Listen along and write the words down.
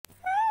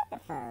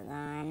fuck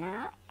going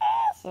on?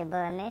 It's your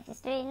boy Memphis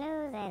Street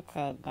News, and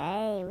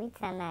today we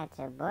talking about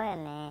your boy,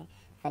 man,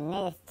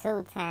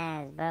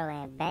 Finese2Tymes, bro.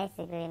 And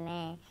basically,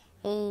 man,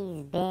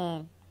 he's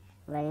been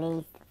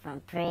released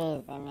from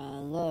prison,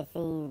 man. Yes,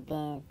 he's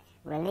been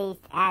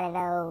released out of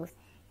those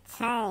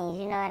chains.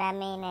 You know what I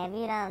mean? Now, if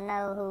you don't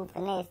know who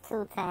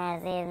Finese2Tymes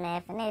is,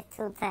 man,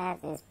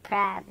 Finese2Tymes is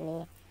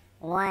probably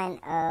one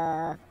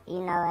of, you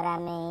know what I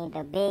mean,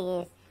 the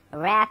biggest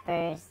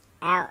rappers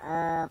out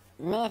of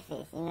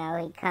Memphis. You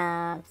know, he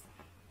comes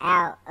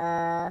out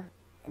of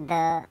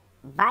the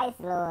Vice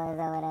Lords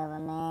or whatever,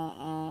 man.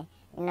 And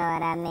you know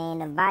what I mean,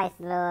 the Vice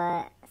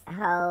Lords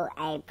hold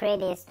a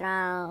pretty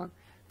strong,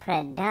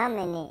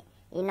 predominant,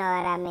 you know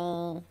what I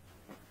mean,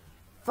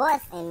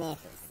 force in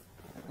Memphis.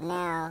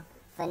 Now,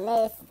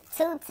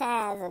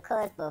 Finese2Tymes, of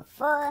course,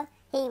 before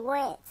he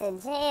went to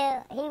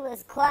jail, he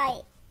was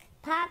quite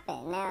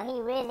popping. Now,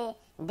 he really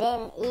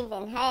didn't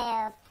even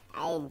have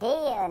a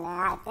deal.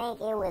 Now, I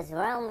think it was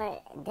rumored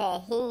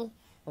that he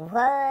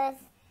was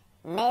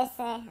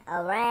messing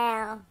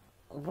around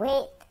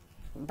with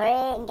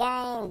bread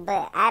game,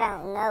 but I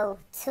don't know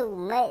too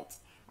much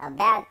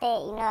about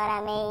that. You know what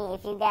I mean?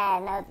 If you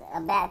guys know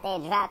about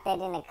that, drop that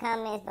in the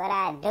comments. But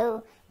I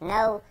do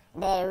know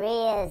there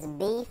is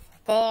beef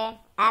there,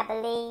 I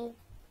believe.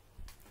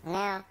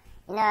 Now,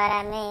 you know what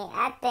I mean?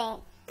 I think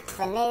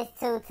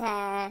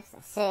Finese2Tymes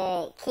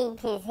should keep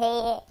his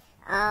head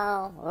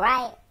on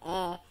right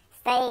and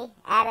stay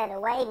out of the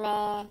way,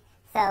 man,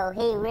 so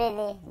he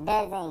really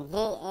doesn't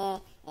get in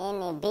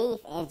any beef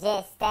and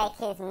just stack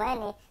his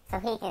money so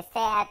he can stay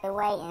out the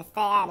way and stay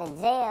out of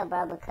jail,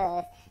 bro,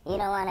 because you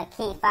don't want to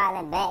keep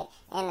falling back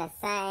in the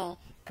same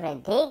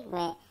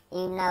predicament,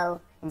 you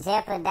know,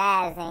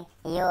 jeopardizing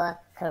your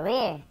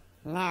career.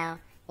 Now,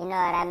 you know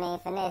what I mean,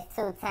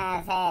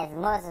 Finese2Tymes has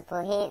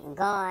multiple hits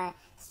going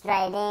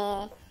straight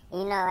in.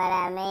 You know what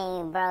I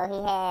mean, bro?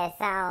 He had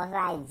songs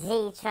like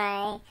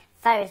G-Train,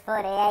 First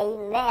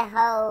 48. That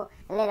whole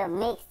little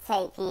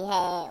mixtape he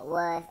had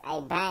was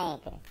a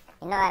banger.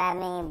 You know what I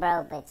mean,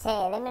 bro? But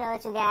yeah, let me know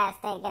what you guys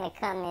think in the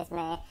comments,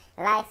 man.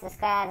 Like,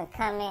 subscribe, and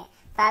comment.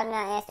 Follow me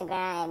on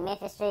Instagram at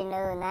Memphis Street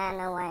News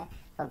 901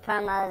 for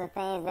promos and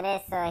things of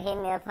that sort.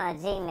 Hit me up on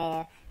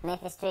Gmail,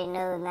 Memphis Street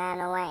News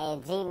 901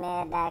 at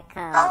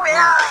gmail.com. Oh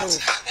Lord,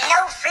 no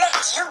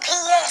flex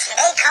UPS,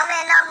 they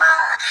coming on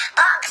my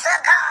box of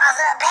cars,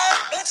 a bad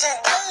bitch and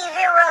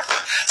David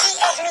Ruffin. She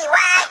asked me why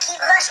I keep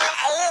hustling,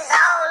 hey, it's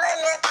all a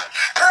nothing.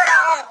 Put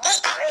on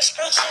big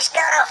restrictions,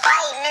 gotta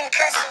fighting and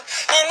cussing.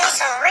 And there's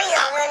some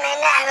real women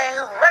out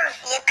here who worth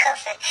your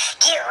cuffing.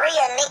 Get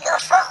real, nigga,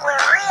 fuck with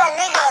real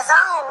niggas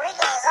on,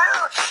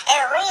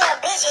 and real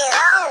bitches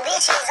on.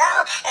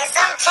 And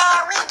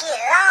sometimes we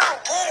get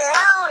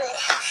lonely,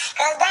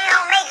 cause they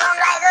don't make